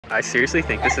I seriously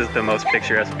think this is the most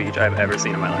picturesque beach I've ever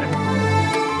seen in my life.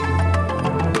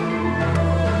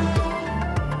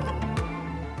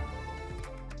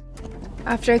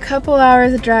 After a couple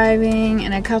hours of driving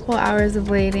and a couple hours of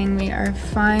waiting, we are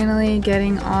finally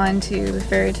getting on to the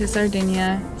ferry to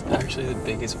Sardinia. It's actually the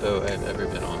biggest boat I've ever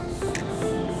been on.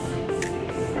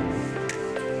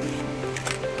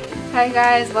 Hi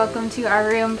guys, welcome to our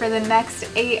room for the next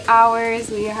 8 hours.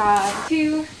 We have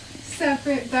 2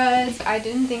 separate beds. I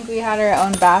didn't think we had our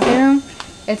own bathroom.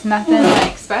 It's nothing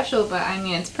like special, but I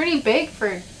mean, it's pretty big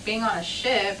for being on a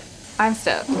ship. I'm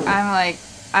stoked.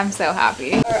 I'm so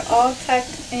happy. We're all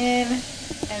tucked in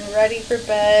and ready for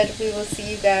bed. We will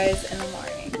see you guys in the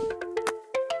morning.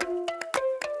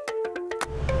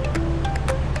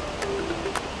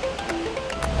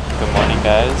 Good morning,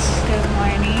 guys. Good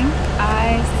morning.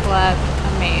 I slept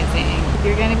amazing. If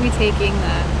you're gonna be taking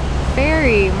the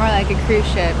ferry, more like a cruise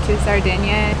ship, to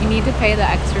Sardinia, you need to pay the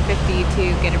extra 50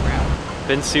 to get a room.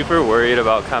 Been super worried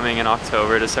about coming in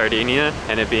October to Sardinia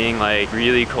and it being like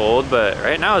really cold, but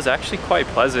right now it's actually quite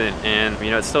pleasant, and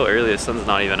you know, it's still early, the sun's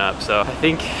not even up, so I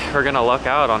think we're gonna luck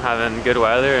out on having good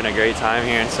weather and a great time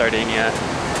here in Sardinia.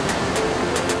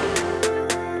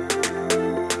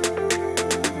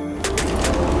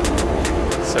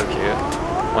 So cute.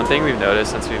 One thing we've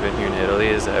noticed since we've been here in Italy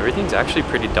is that everything's actually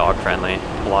pretty dog friendly.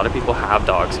 A lot of people have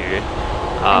dogs here.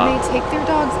 And they take their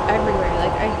dogs everywhere.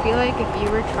 Like, I feel like if you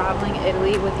were traveling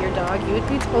Italy with your dog, you would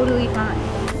be totally fine.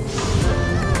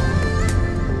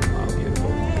 Wow, beautiful.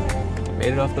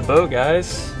 Made it off the boat,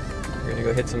 guys. We're gonna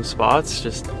go hit some spots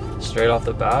just straight off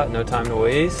the bat, no time to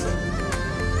waste.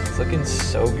 It's looking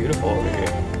so beautiful over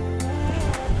here.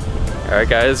 All right,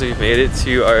 guys, we've made it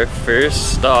to our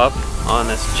first stop on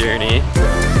this journey.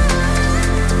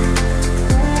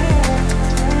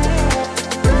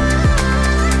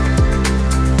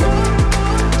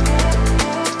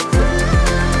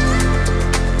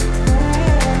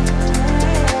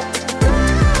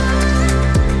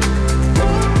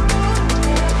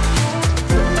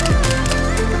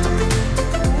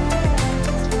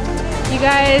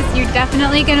 Guys, you're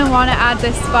definitely going to want to add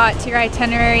this spot to your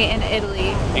itinerary in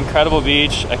Italy. Incredible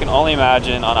beach. I can only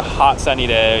imagine on a hot sunny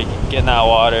day, get in that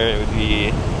water, it would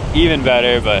be even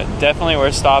better, but definitely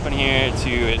worth stopping here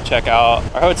to check out.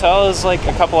 Our hotel is like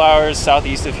a couple hours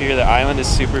southeast of here. The island is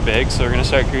super big, so we're going to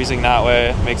start cruising that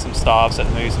way, make some stops at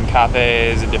maybe some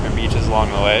cafes and different beaches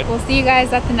along the way. We'll see you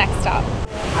guys at the next stop.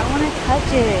 I want to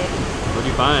touch it. What'd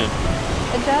you find?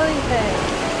 A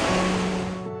jellyfish.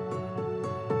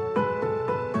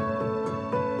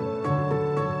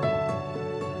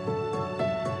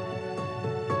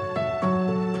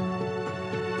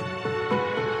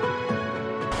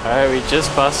 Alright, we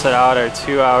just busted out our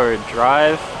 2-hour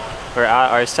drive. We're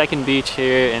at our second beach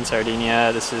here in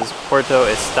Sardinia. This is Porto,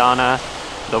 Istana.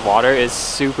 The water is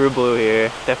super blue here,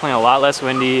 definitely a lot less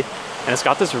windy, and it's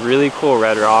got this really cool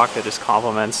red rock that just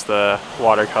complements the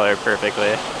watercolor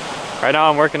perfectly. Right now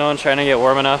I'm working on trying to get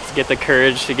warm enough to get the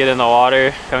courage to get in the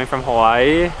water. Coming from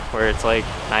Hawaii, where it's like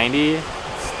 90,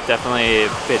 it's definitely a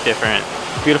bit different.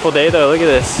 Beautiful day though, look at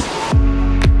this.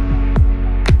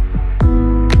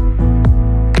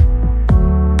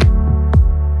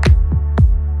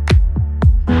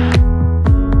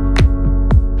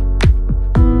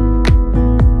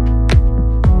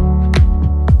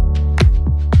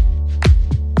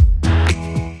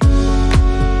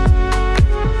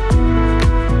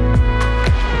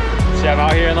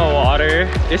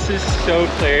 This is so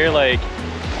clear, like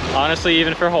honestly,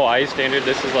 even for Hawaii standard,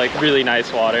 this is like really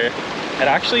nice water. It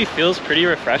actually feels pretty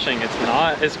refreshing. It's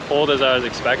not as cold as I was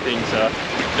expecting, so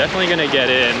definitely gonna get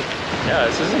in. Yeah,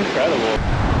 this is incredible.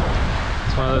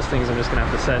 It's one of those things I'm just gonna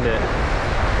have to send it.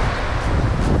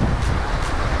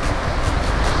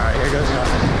 All right, here goes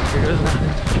nothing. Here goes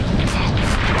nothing.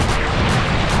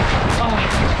 Oh,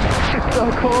 it's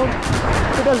so cold.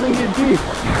 It doesn't get deep.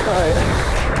 All right.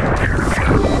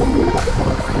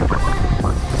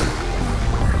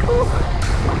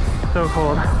 So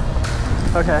cold.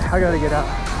 Okay, I gotta get out.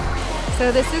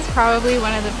 So this is probably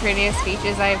one of the prettiest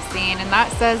beaches I've seen, and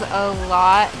that says a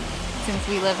lot since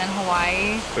we live in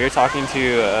Hawaii. We were talking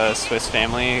to a Swiss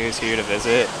family who's here to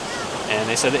visit, and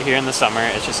they said that here in the summer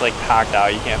it's just like packed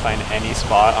out. You can't find any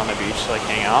spot on the beach to like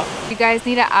hang out. You guys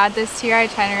need to add this to your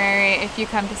itinerary if you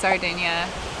come to Sardinia.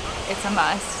 It's a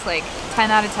must. Like 10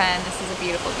 out of 10, this is a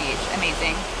beautiful beach.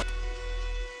 Amazing.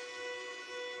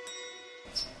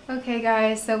 Okay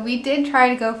guys, so we did try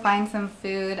to go find some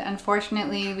food.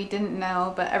 Unfortunately, we didn't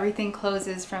know, but everything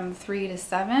closes from 3 to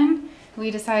 7.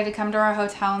 We decided to come to our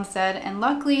hotel instead, and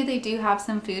luckily they do have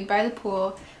some food by the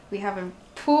pool. We have a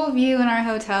pool view in our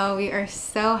hotel. We are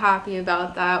so happy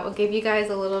about that. We'll give you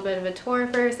guys a little bit of a tour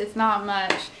first. It's not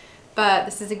much, but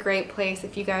this is a great place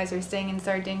if you guys are staying in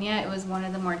Sardinia. It was one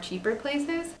of the more cheaper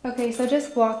places. Okay, so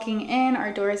just walking in,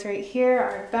 our door's right here.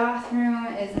 Our bathroom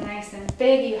is nice and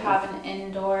big. You have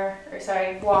an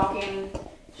walk-in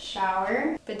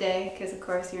shower, bidet, because of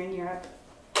course you're in Europe.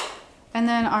 And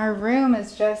then our room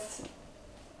is just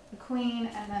a queen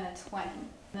and then a twin.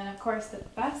 And then of course the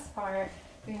best part,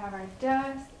 we have our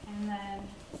desk and then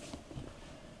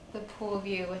the pool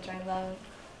view, which I love.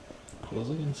 Pool's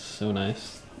looking so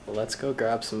nice. Let's go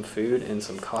grab some food and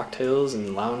some cocktails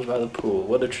and lounge by the pool.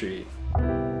 What a treat.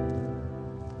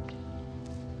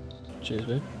 Cheers,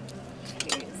 babe.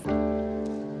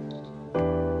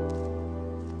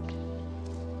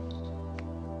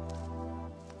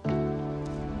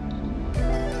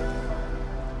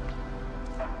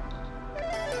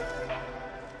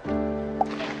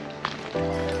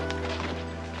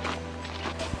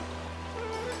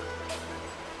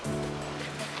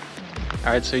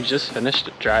 Alright, so we just finished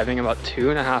driving about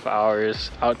 2.5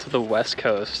 hours out to the west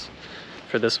coast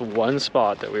for this one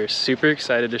spot that we were super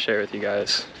excited to share with you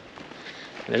guys.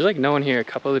 And there's like no one here. A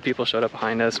couple of the people showed up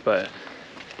behind us, but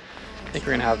I think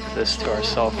we're gonna have this to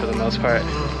ourselves for the most part.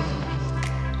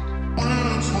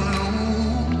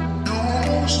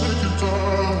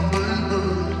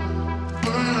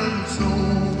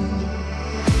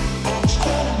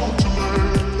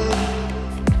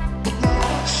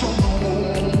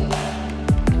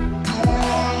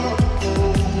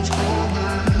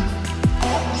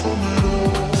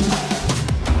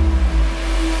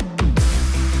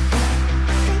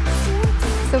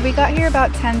 We got here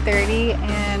about 10:30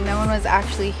 and no one was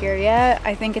actually here yet.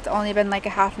 I think it's only been like a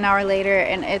half an hour later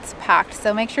and it's packed.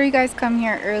 So make sure you guys come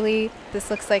here early. This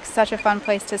looks like such a fun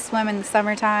place to swim in the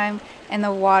summertime and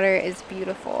the water is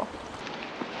beautiful.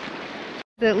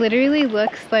 It literally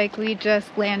looks like we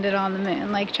just landed on the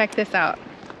moon. Like, check this out.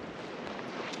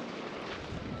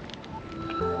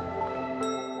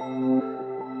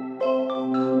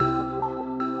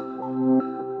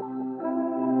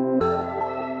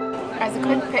 As a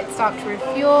quick pit stop to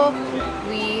refuel,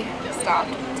 we stopped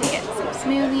to get some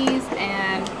smoothies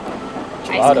and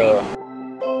ice cream.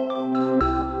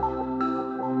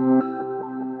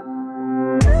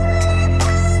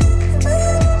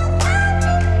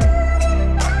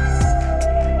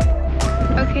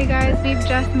 Okay guys, we've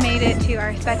just made it to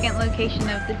our second location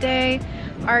of the day,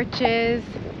 Arches.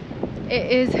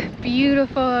 It is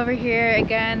beautiful over here.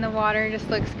 Again, the water just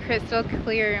looks crystal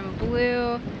clear and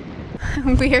blue.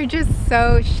 We are just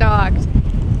so shocked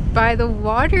by the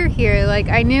water here. Like,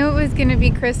 I knew it was gonna be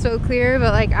crystal clear,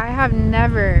 but like, I have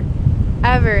never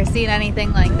ever seen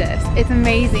anything like this. It's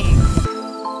amazing.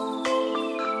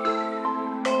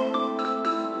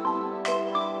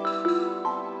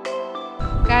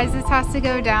 Guys, this has to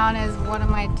go down as one of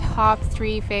my top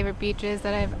 3 favorite beaches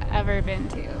that I've ever been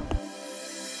to.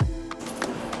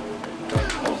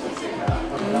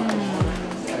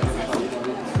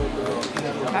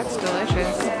 That's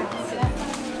delicious.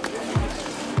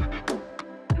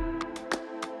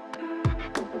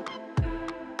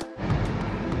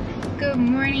 Good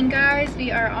morning guys, we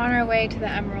are on our way to the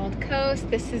Emerald Coast.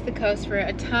 This is the coast where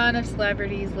a ton of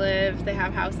celebrities live. They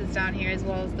have houses down here as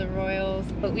well as the royals.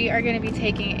 But we are going to be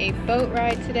taking a boat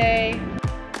ride today.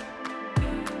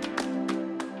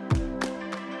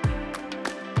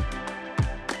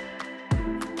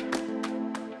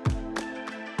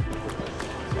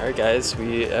 Alright guys,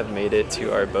 we have made it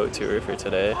to our boat tour for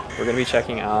today. We're going to be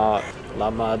checking out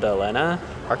La Maddalena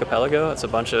archipelago. It's a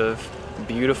bunch of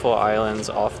beautiful islands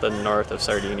off the north of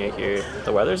Sardinia here.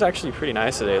 The weather's actually pretty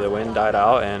nice today. The wind died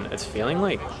out and it's feeling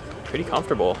like pretty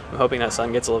comfortable. I'm hoping that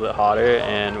sun gets a little bit hotter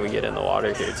and we get in the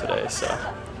water here today.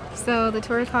 So the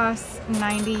tour costs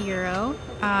 €90.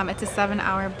 It's a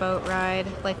 7-hour boat ride,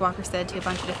 like Walker said, to a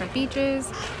bunch of different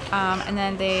beaches. And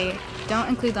then they don't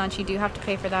include lunch. You do have to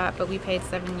pay for that, but we paid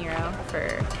 €7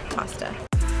 for pasta.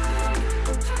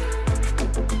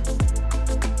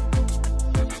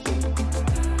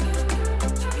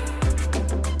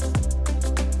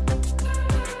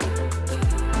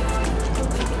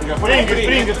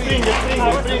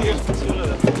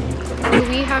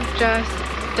 We have just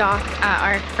docked at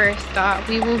our first stop.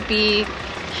 We will be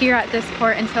here at this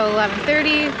port until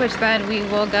 11:30, which then we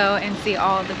will go and see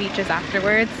all of the beaches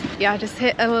afterwards. Yeah, just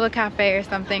hit a little cafe or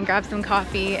something, grab some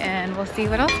coffee, and we'll see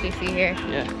what else we see here.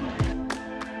 Yeah.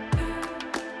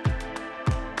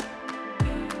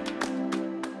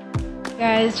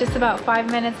 Guys, just about 5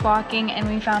 minutes walking and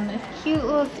we found this cute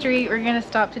little street. We're gonna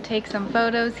stop to take some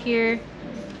photos here.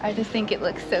 I just think it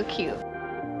looks so cute.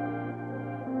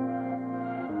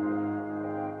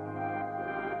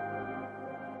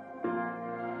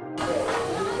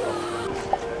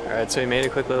 Alright, so we made a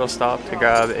quick little stop to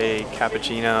grab a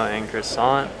cappuccino and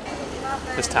croissant.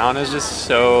 This town is just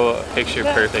so picture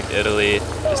perfect Italy.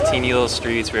 Just teeny little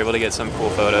streets, we're able to get some cool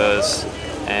photos.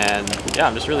 And yeah,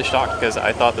 I'm just really shocked because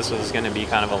I thought this was going to be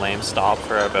kind of a lame stop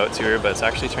for our boat tour, but it's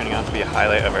actually turning out to be a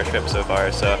highlight of our trip so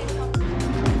far. So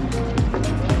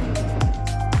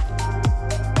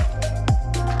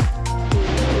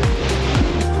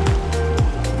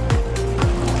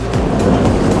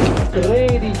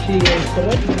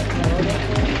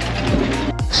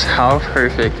how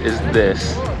perfect is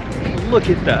this? Look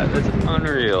at that, that's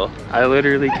unreal. I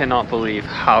literally cannot believe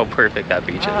how perfect that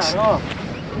beach is.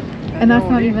 And that's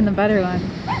not even the better one.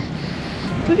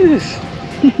 Look at this.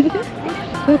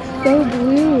 That's so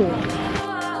blue.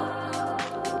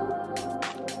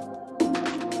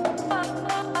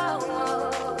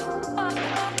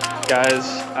 Guys,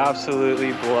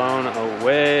 absolutely blown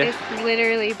away. It's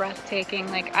literally breathtaking.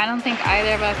 Like, I don't think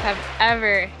either of us have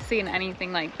ever seen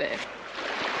anything like this.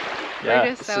 Yeah,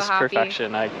 We're just so this is happy.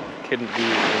 perfection. I couldn't be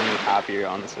any happier,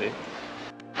 honestly.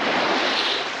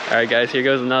 All right, guys, here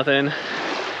goes nothing.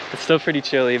 It's still pretty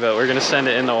chilly, but we're gonna send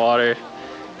it in the water.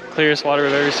 Clearest water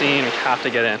we've ever seen. We have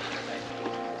to get in.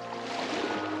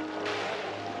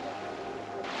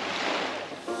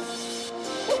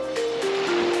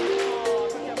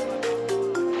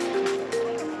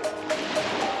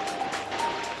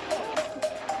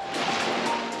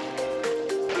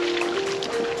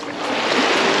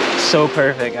 So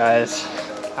perfect, guys.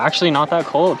 Actually not that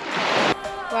cold.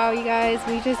 Wow, you guys,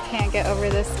 we just can't get over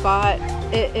this spot.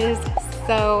 It is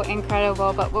so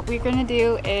incredible, but what we're gonna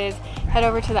do is head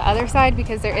over to the other side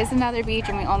because there is another beach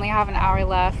and we only have an hour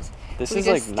left. This we is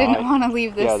just like didn't want to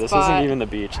leave this spot. Yeah, this isn't even the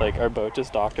beach. Like, our boat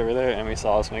just docked over there and we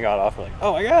saw this when we got off. We're like,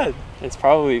 oh my god, it's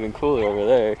probably even cooler over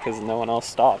there because no one else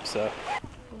stopped. So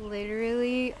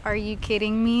literally, are you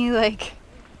kidding me? Like,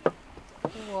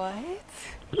 what?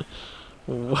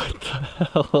 What the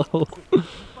hell?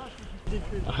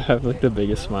 I have like the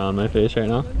biggest smile on my face right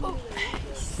now.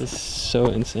 This is so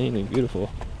insanely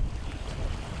beautiful.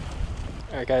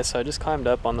 Alright guys, so I just climbed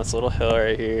up on this little hill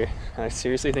right here, and I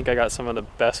seriously think I got some of the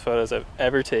best photos I've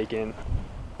ever taken.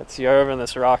 Let's see over in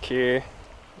this rock here,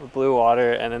 the blue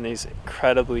water, and then these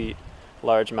incredibly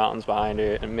large mountains behind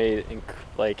it, and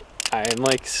I'm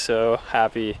like so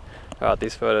happy about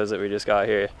these photos that we just got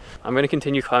here. I'm gonna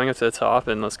continue climbing up to the top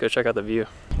and let's go check out the view.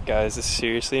 Guys, this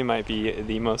seriously might be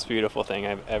the most beautiful thing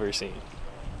I've ever seen.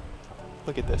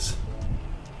 Look at this.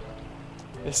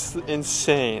 It's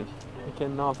insane. I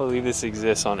cannot believe this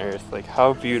exists on Earth. Like,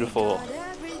 how beautiful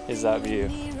is that view?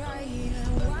 And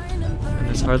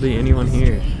there's hardly anyone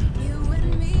here.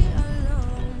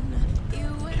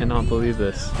 Cannot believe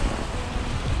this.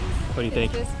 What do you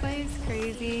think? Is this place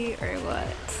crazy or what?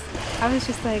 I was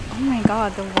just like, oh my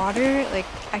god, the water, like,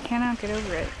 I cannot get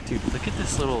over it. Dude, look at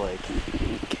this little, like,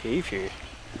 cave here.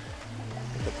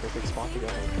 Like the perfect spot to go.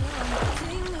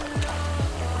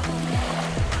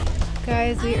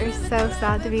 Guys, we are so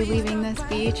sad to be leaving this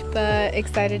beach, but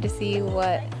excited to see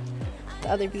what the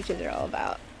other beaches are all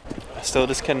about. I still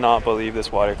just cannot believe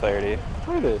this water clarity.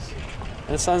 Look at this.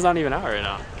 And the sun's not even out right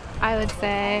now. I would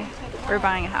say we're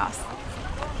buying a house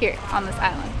here on this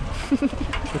island.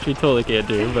 Which we totally can't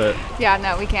do, but... Yeah,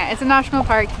 no, we can't. It's a national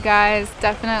park, you guys.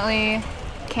 Definitely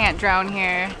can't drone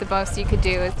here. The most you could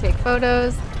do is take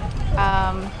photos.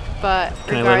 But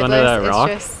Can I live under that rock?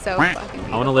 It's just so fucking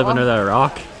beautiful. I want to live under that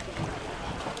rock.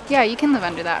 Yeah, you can live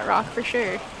under that rock for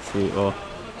sure. Sweet, well,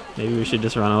 maybe we should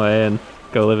just run away and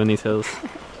go live in these hills.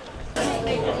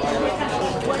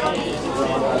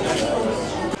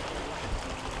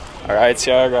 Alright,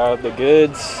 so I got the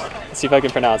goods. Let's see if I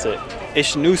can pronounce it.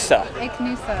 Ishnusa.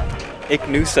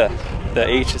 Iknusa. The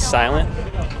H is silent.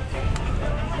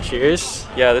 Cheers.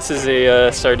 Yeah, this is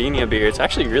a Sardinia beer. It's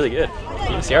actually really good.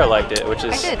 Even Ciara liked it, which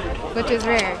is... I did, which is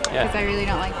rare, because I really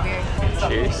don't like beer.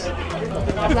 Cheers.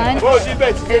 Lunch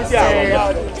is served. That's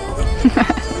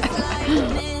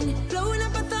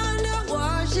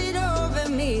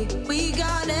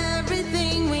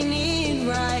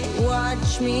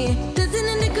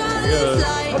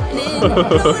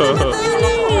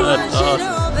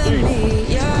awesome.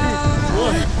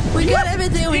 We got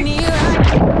everything we need.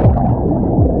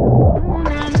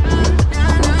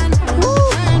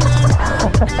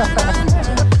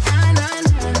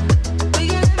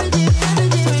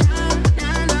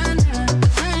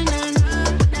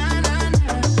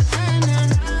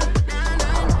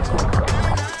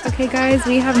 Okay guys,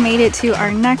 we have made it to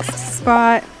our next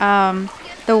spot.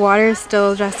 The water is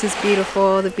still just as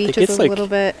beautiful. The beach is a little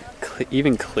bit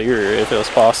even clearer if it was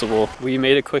possible. We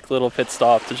made a quick little pit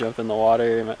stop to jump in the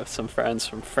water. Met with some friends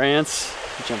from France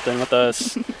who jumped in with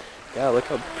us. Got yeah, look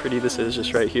how pretty this is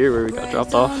just right here where we got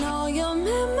dropped off. All your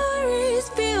memories,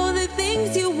 feel the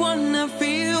things you wanna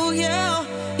feel, yeah.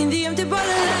 In the empty bottle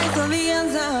lights on the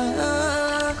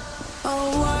answer.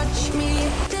 Oh, watch me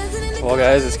dancing in the Well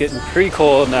guys, it's getting pretty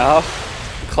cold now.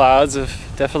 The clouds have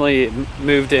definitely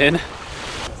moved in.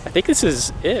 I think this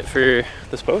is it for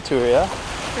this boat tour, yeah?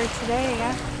 For today,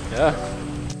 yeah. Yeah.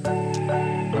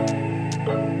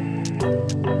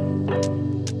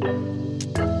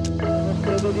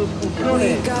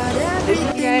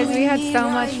 You guys, we had so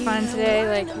much fun today.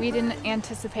 Like, we didn't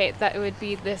anticipate that it would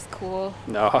be this cool.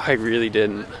 No, I really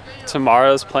didn't.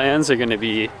 Tomorrow's plans are gonna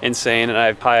be insane and I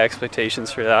have high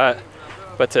expectations for that.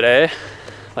 But today,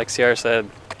 like Ciara said,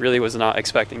 really was not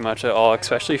expecting much at all,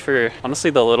 especially for honestly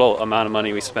the little amount of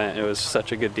money we spent. It was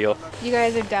such a good deal. You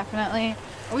guys are definitely,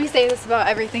 we say this about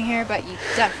everything here, but you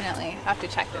definitely have to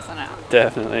check this one out.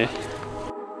 Definitely.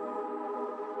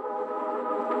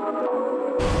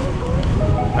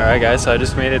 Alright guys, so I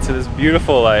just made it to this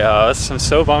beautiful lighthouse. I'm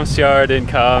so bummed Ciara didn't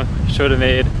come. Should have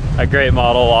made a great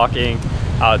model walking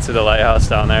out to the lighthouse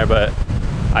down there, but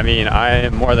I mean, I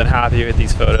am more than happy with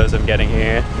these photos I'm getting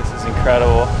here. This is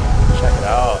incredible. Check it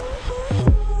out.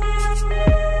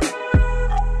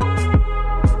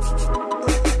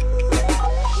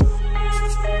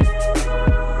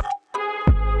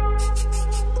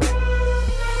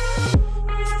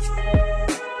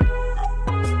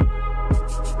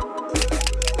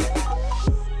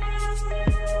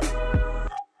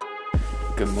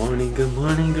 Good morning, good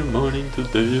morning, good morning.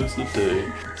 Today is the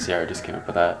day. Ciara just came up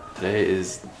with that. Today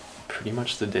is pretty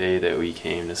much the day that we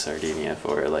came to Sardinia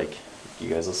for. Like, you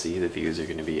guys will see the views are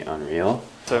gonna be unreal.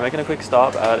 So we're making a quick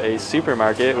stop at a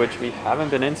supermarket, which we haven't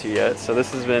been into yet. So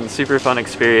this has been a super fun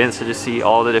experience to just see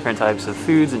all the different types of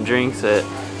foods and drinks that,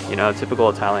 you know, typical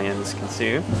Italians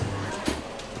consume.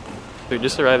 We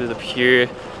just arrived at the pier.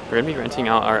 We're gonna be renting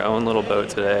out our own little boat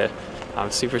today. I'm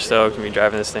super stoked to be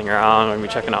driving this thing around. We're gonna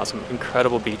be checking out some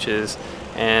incredible beaches,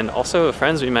 and also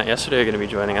friends we met yesterday are gonna be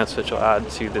joining us, which will add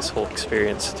to this whole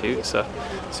experience too. So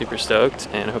super stoked,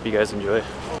 and I hope you guys enjoy.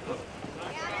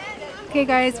 Okay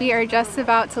guys, we are just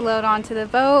about to load onto the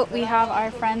boat. We have our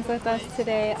friends with us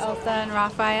today, Elsa and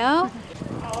Raphael.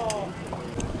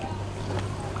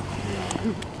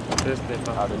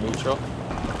 Out of neutral.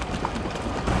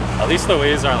 At least the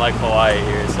waves aren't like Hawaii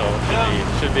here, so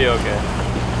it should be okay.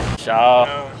 Ciao.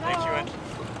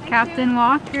 Captain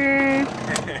Walker.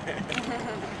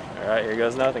 Alright, here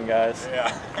goes nothing, guys.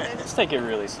 Yeah. Let's take it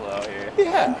really slow here.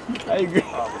 Yeah, I agree.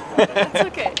 That's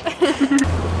okay.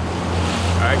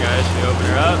 Alright guys, should we open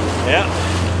her up? Yeah.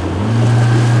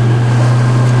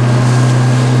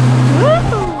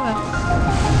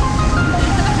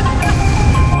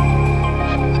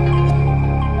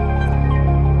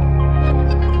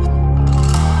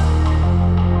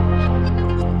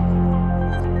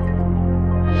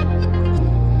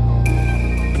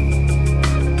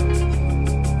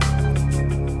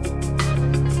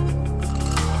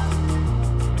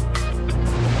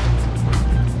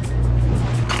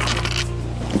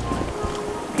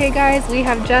 Okay guys, we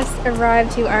have just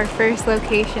arrived to our first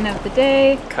location of the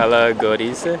day. Cala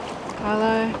Goloritze.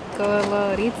 Cala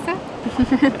Goloritze.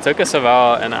 It took us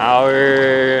about an hour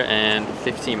and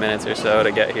 15 minutes or so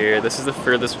to get here. This is the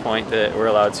furthest point that we're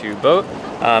allowed to boat.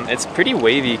 It's pretty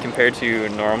wavy compared to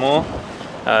normal.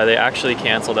 They actually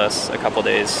canceled us a couple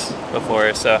days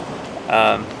before, so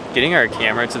getting our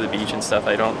camera to the beach and stuff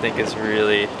I don't think is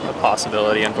really a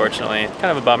possibility, unfortunately.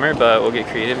 Kind of a bummer, but we'll get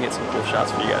creative and get some cool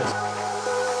shots for you guys.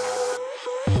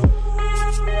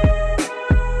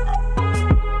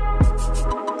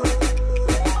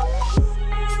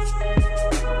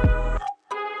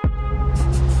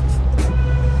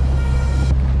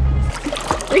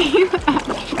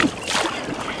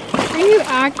 Are you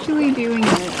actually doing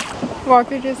it?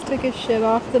 Walker just took a shit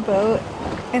off the boat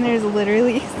and there's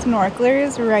literally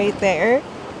snorkelers right there.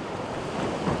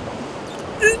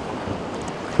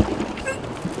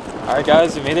 Alright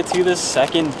guys, we made it to the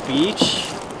second beach.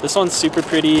 This one's super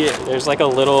pretty. There's like a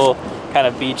little kind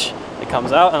of beach that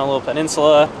comes out on a little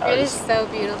peninsula. It is so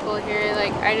beautiful here.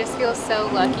 Like, I just feel so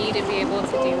lucky to be able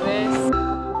to do this.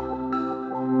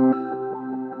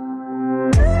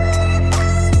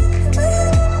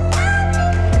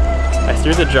 I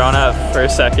threw the drone out for a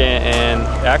second and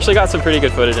I actually got some pretty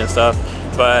good footage and stuff,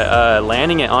 but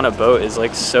landing it on a boat is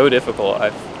like so difficult.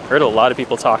 I've heard a lot of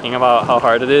people talking about how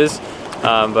hard it is,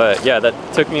 but yeah, that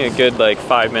took me a good like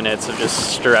 5 minutes of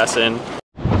just stressing.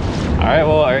 All right,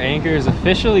 well, our anchor is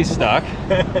officially stuck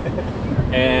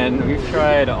and we've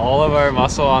tried all of our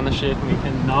muscle on the ship and we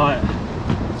cannot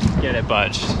get it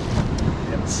budged.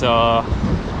 So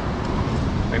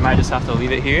we might just have to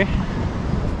leave it here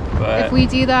But if we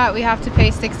do that, we have to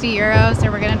pay 60 euros. So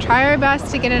we're gonna try our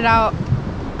best to get it out.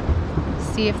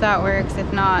 See if that works.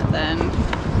 If not, then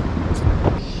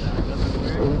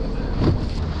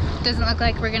doesn't look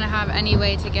like we're gonna have any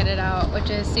way to get it out,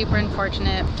 which is super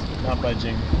unfortunate. Not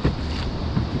budging.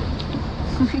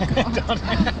 Oh my God.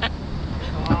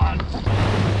 Come on.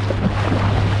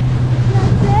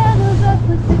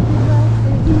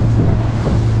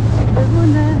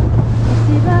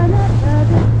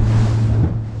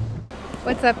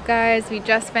 What's up, guys? We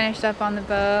just finished up on the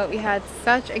boat. We had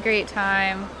such a great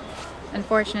time.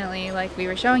 Unfortunately, like we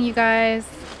were showing you guys,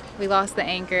 we lost the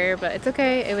anchor, but it's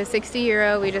okay. It was 60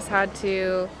 euro. We just had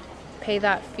to pay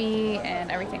that fee and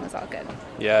everything was all good.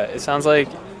 yeah, it sounds like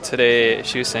today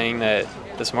she was saying that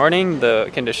this morning the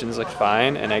conditions looked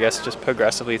fine, and I guess just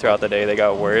progressively throughout the day they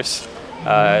got worse.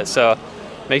 So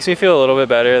makes me feel a little bit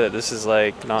better that this is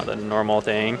like not the normal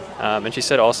thing. And she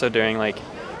said also during like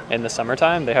in the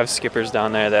summertime they have skippers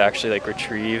down there that actually like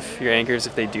retrieve your anchors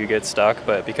if they do get stuck,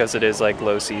 but because it is like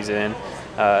low season,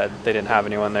 they didn't have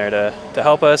anyone there to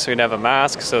help us. We didn't have a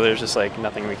mask, so there's just like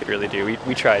nothing we could really do.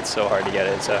 We tried so hard to get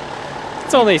it, so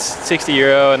it's only 60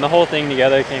 euro, and the whole thing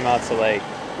together came out to like,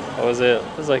 what was it?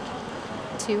 It was like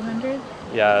 200?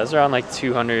 Yeah, it was around like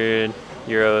 200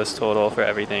 euros total for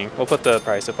everything. We'll put the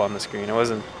price up on the screen. It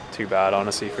wasn't too bad,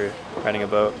 honestly, for renting a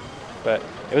boat, but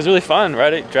it was really fun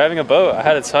driving a boat. I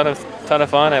had a ton of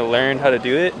fun. I learned how to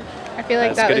do it. I feel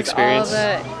like that good was experience.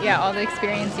 all the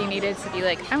experience you needed to be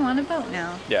like, I want a boat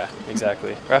now. Yeah,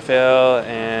 exactly. Raphael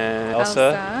and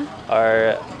Elsa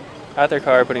are at their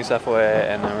car putting stuff away,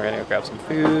 and then we're gonna go grab some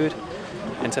food.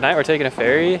 And tonight we're taking a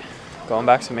ferry, going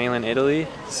back to mainland Italy.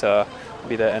 So it'll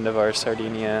be the end of our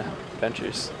Sardinia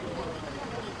adventures.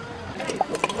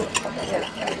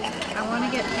 I want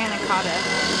to get panna cotta.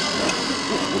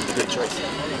 Good choice.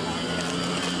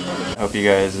 Hope you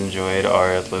guys enjoyed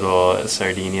our little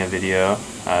Sardinia video.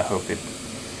 I hope it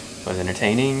was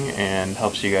entertaining and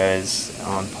helps you guys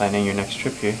on planning your next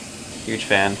trip here. Huge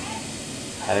fan.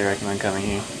 Highly recommend coming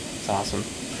here. It's awesome.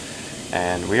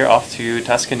 And we are off to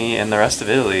Tuscany and the rest of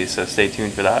Italy, so stay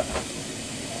tuned for that.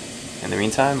 In the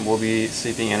meantime, we'll be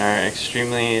sleeping in our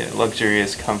extremely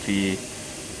luxurious, comfy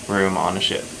room on a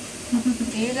ship.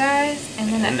 See you guys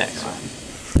in the next one.